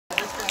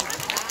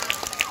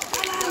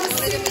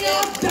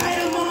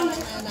Diamond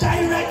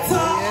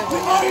Director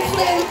with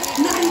Oriflame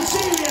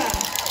Nigeria.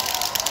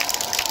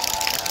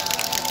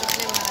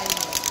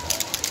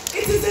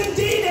 It is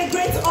indeed a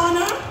great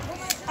honor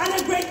and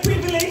a great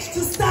privilege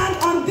to stand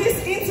on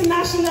this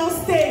international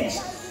stage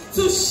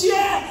to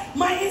share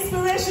my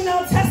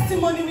inspirational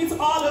testimony with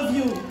all of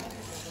you.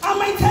 And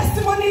my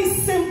testimony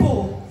is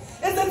simple.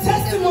 It's a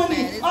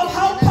testimony of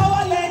how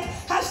PowerLeg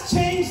has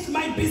changed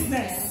my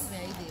business.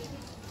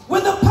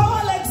 With the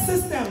PowerLeg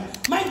system,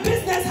 my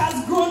business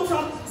has grown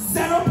from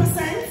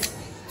 0%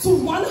 to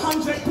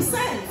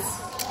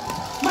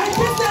 100%. My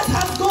business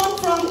has gone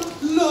from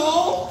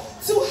low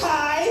to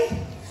high.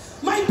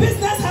 My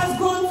business has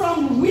grown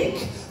from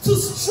weak to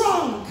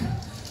strong.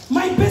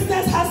 My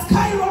business has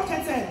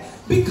skyrocketed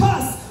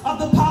because of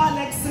the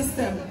PowerLeg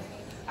system.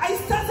 I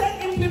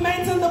started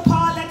implementing the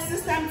PowerLeg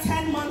system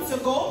 10 months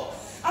ago,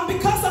 and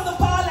because of the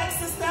PowerLeg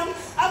system,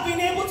 I've been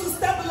able to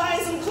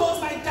stabilize and close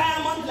my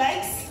diamond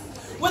legs.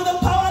 With the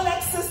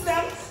PowerLeg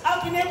system,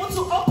 I've been able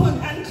to open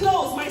and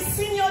close my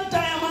senior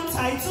diamond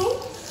title.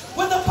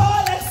 With the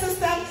PowerLeg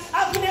system,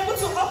 I've been able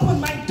to open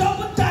my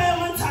double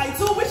diamond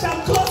title, which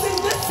I'm closing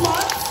this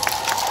month.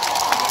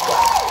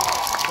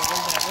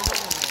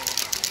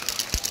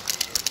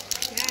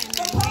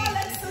 The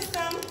PowerLeg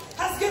system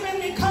has given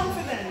me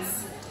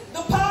confidence. The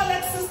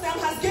PowerLeg system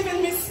has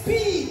given me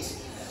speed.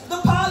 The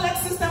PowerLeg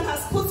system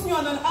has put me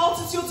on an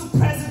altitude to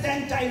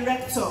President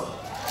Director.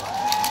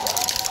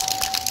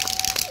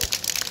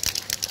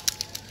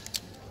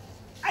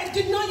 I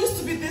did not used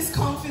to be this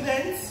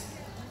confident.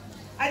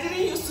 I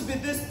didn't used to be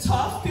this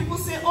tough. People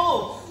say,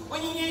 oh,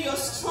 Onyinye, you're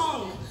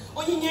strong.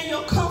 Onyinye,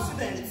 you're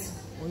confident.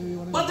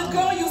 But the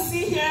girl you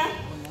see here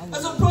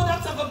is a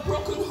product of a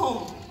broken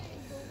home.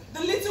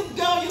 The little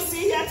girl you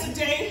see here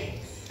today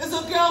is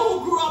a girl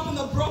who grew up in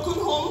a broken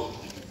home.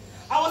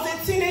 I was a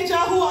teenager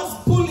who was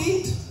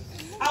bullied.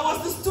 I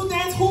was the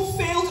student who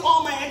failed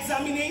all my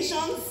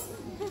examinations.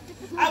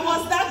 I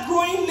was that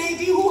growing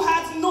lady who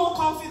had no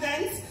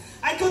confidence.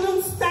 I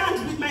couldn't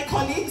stand with my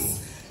colleagues,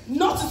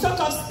 not to talk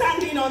of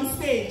standing on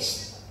stage.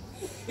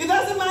 It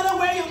doesn't matter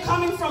where you're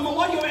coming from or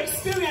what your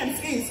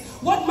experience is.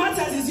 What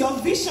matters is your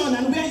vision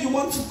and where you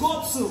want to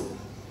go to.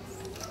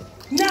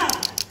 Now,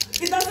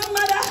 it doesn't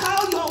matter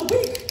how you're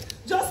weak.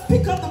 Just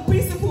pick up the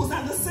principles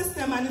and the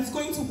system and it's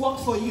going to work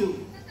for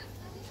you.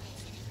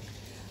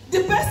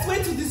 The best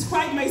way to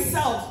describe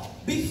myself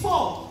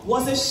before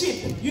was a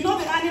sheep. You know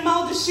the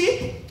animal, the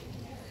sheep?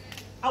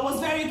 I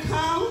was very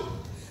calm.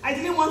 I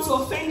didn't want to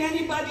offend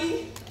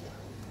anybody.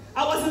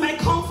 I was in my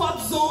comfort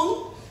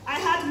zone. I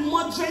had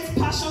moderate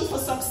passion for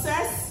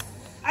success.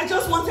 I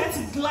just wanted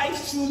to glide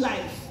through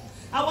life.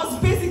 I was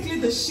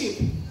basically the sheep,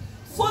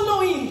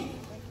 following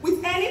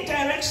with any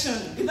direction.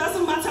 It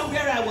doesn't matter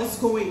where I was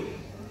going.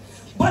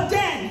 But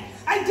then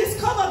I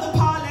discovered the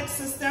PowerLeg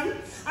system,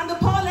 and the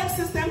PowerLeg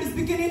system is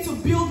beginning to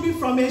build me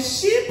from a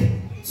sheep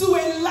to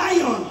a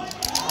lion.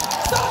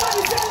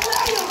 Somebody say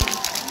lion.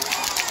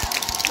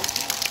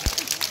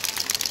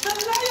 The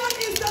lion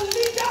is the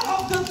leader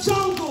of the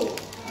jungle.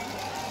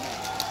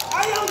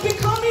 I am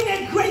becoming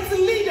a great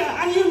leader,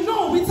 and you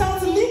know,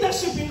 without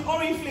leadership in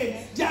Oriflame,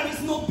 there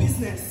is no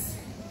business.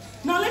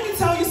 Now let me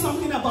tell you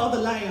something about the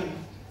lion.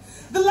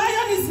 The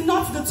lion is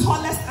not the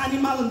tallest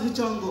animal in the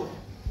jungle.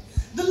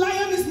 The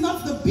lion is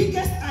not the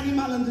biggest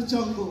animal in the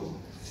jungle.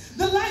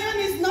 The lion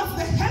is not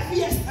the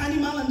heaviest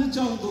animal in the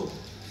jungle.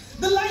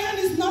 The lion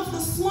is not the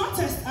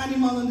smartest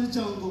animal in the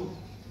jungle.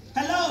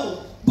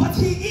 Hello, but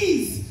he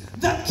is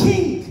the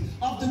king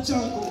of the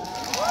jungle.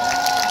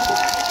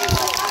 It's the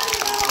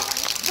animal,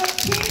 the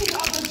king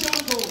of the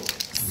jungle.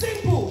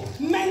 Simple,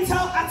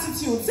 mental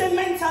attitude. Say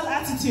mental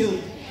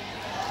attitude.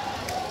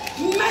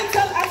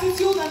 Mental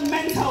attitude and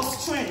mental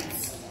strength.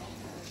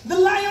 The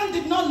lion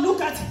did not look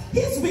at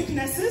his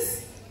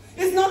weaknesses.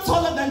 It's not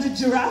taller than the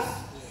giraffe.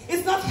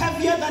 It's not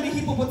heavier than the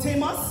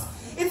hippopotamus.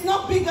 It's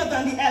not bigger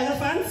than the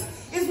elephant.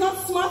 It's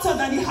not smarter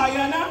than the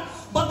hyena.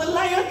 But the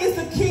lion is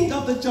the king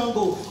of the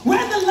jungle.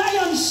 When the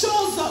lion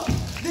shows up,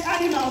 the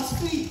animals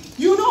flee.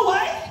 You know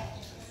why?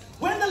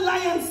 When the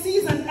lion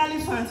sees an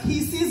elephant,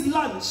 he sees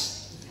lunch.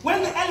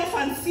 When the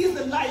elephant sees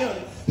the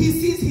lion, he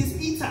sees his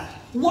eater.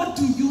 What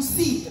do you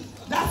see?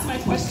 That's my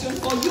question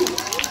for you.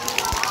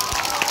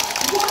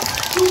 What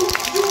do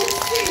you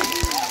see?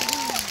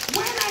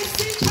 When I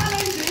see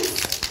challenges,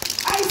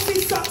 I see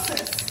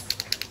success.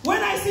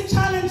 When I see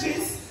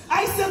challenges,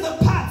 I see the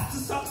path to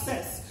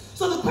success.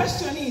 So the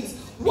question is,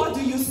 what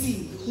do you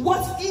see?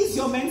 What is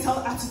your mental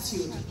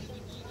attitude?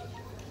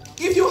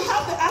 If you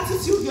have the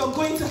attitude, you're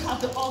going to have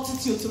the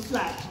altitude to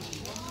fly.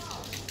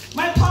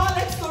 My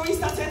PowerLeg story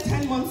started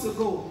 10 months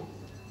ago.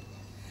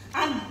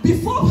 And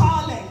before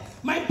PowerLeg,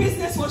 my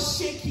business was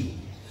shaky.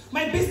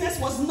 My business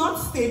was not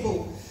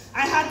stable.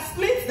 I had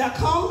splits that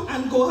come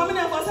and go. How many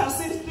of us have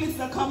seen splits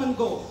that come and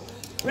go?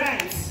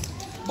 Right.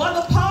 But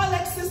the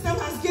PowerLeg system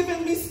has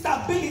given me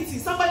stability.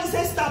 Somebody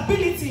say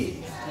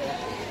stability.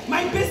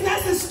 My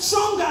business is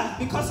stronger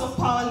because of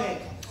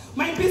PowerLeg.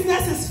 My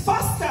business is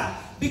faster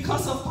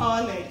because of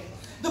PowerLeg.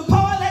 The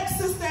PowerLeg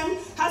system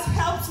has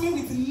helped me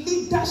with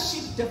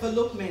leadership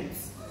development.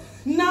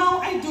 Now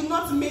I do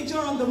not major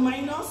on the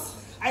minors,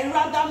 I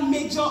rather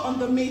major on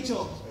the major.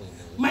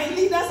 My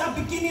leaders are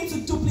beginning to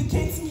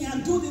duplicate me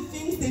and do the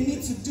things they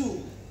need to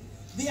do.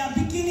 They are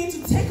beginning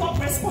to take up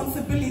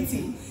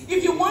responsibility.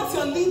 If you want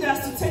your leaders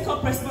to take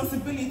up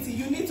responsibility,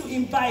 you need to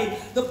imbibe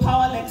the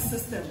Power-led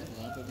system.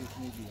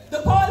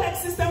 The Power-led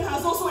system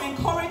has also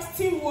encouraged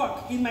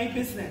teamwork in my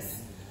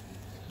business.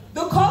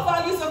 The core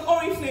values of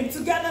Oriflame,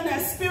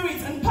 togetherness,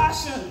 spirit, and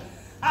passion,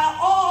 are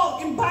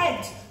all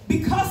imbibed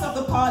because of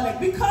the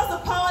Power-led. Because the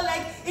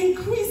Power-led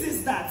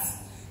increases that.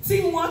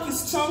 Teamwork is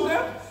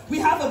stronger, we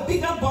have a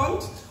bigger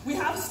bond, we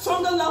have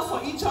stronger love for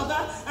each other,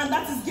 and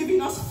that is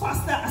giving us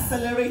faster,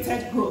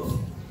 accelerated growth.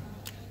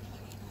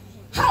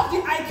 Have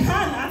the I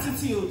can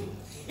attitude.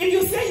 If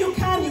you say you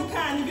can, you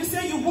can. If you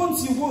say you won't,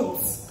 you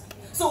won't.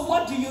 So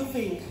what do you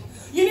think?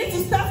 You need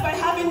to start by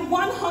having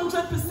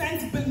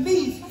 100%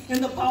 belief in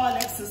the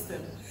Power-led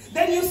system.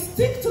 Then you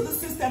stick to the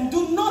system.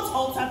 Do not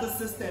alter the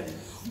system.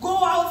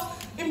 Go out,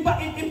 put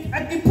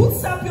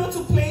Sapio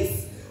to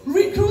place,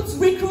 recruit,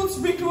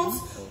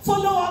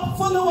 follow up,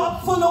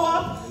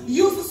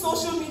 use the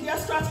social media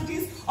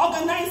strategies,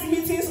 organize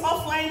meetings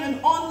offline and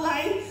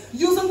online.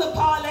 Using the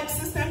Power-led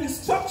system, you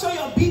structure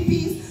your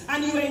BPs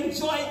and you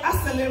enjoy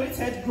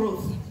accelerated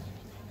growth.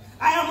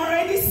 I am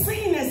already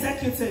seeing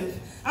executive.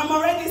 I'm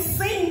already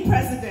seeing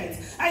president.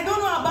 I don't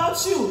know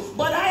about you,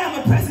 but I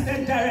am a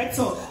president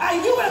director. Are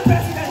you a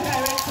president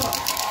director?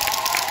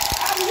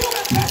 Are you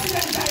a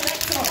president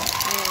director?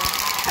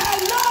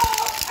 Hello?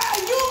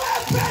 Are you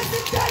a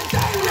president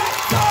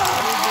director?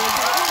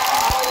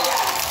 Oh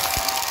yes.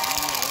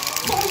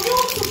 For you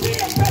to be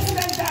a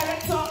president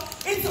director,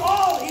 it's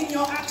all in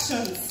your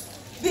actions.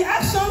 The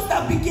actions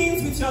that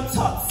begins with your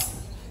thoughts.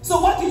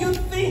 So what do you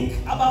think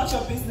about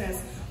your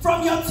business?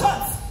 From your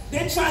thoughts,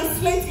 they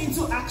translate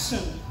into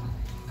action.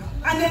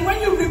 And then when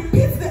you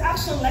repeat the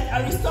action, like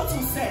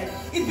Aristotle said,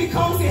 it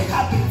becomes a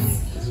habit.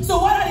 So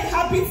what are the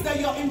habits that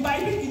you're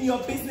imbibing in your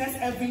business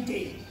every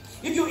day?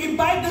 If you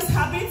imbibe this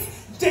habit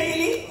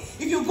daily,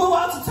 if you go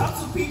out to talk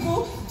to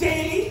people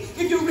daily,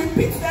 if you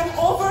repeat them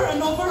over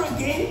and over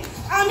again,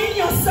 arming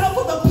yourself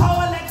with the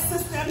Power-led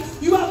system,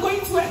 you are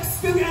going to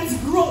experience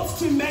growth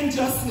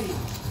tremendously.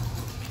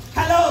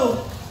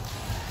 Hello?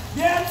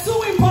 There are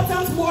two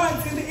important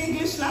words in the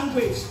English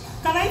language.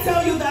 Can I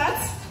tell you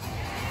that?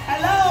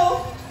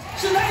 Hello?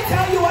 Should I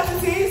tell you what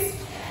it is?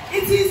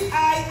 It is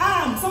I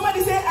am.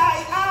 Somebody say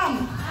I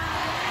am.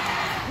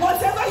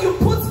 Whatever you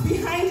put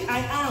behind I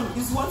am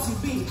is what you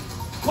be.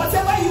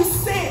 Whatever you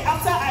say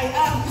after I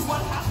am is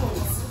what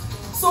happens.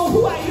 So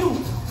who are you?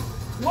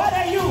 What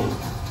are you?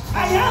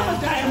 I am a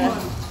diamond.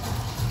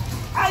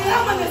 I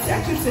am an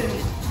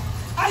executive.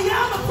 I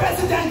am a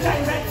president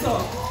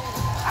director.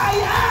 I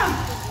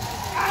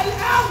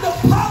am the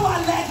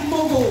power-led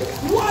mogul.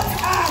 What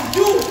are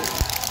you?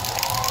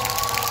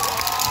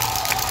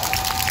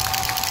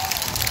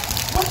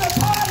 With the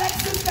power-led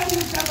system,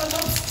 you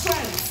develop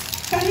strength.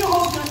 Can you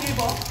hold your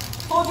neighbor?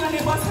 Hold your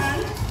neighbor's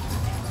hand.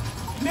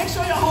 Make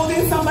sure you're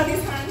holding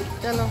somebody's hand.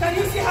 Can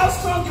you see how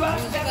strong you are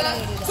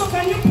together? So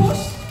can you push?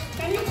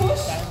 Can you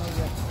push?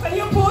 Can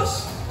you push?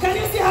 Can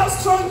you see how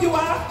strong you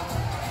are?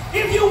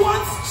 If you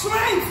want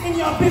strength in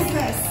your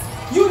business,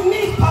 you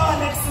need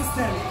power-led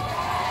system.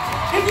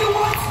 If you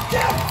want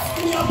depth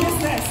in your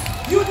business,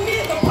 you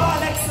need the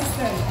Power-led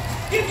system.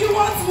 If you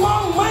want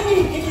more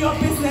money in your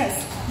business,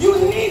 you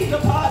need the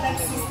Power-led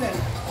system.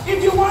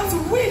 If you want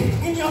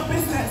width in your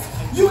business,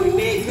 you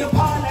need the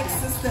Power-led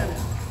system.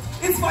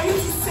 It's for you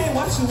to say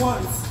what you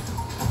want.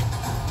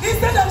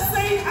 Instead of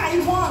saying I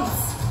want,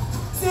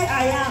 say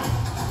I am.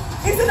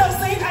 Instead of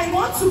saying I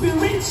want to be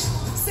rich,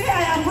 say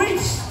I am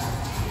rich.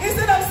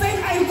 Instead of saying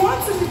I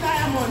want to be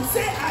diamond,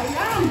 say I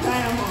am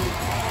diamond.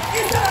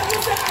 Instead of you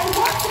say, I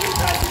want to be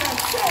president,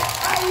 say,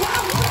 I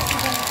am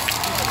president.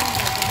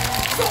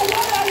 So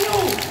what are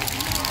you?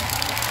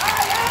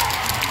 I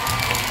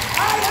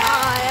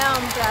am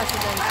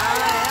president.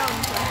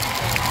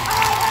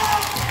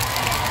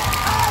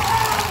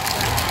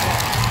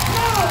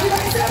 No, did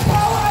I say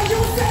power?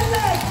 You say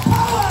leg.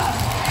 Power.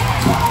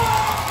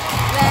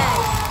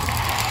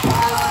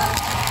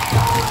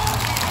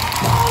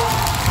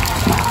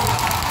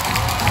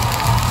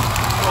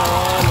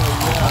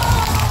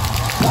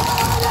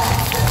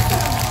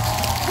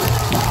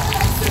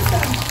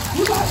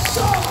 You are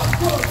sure.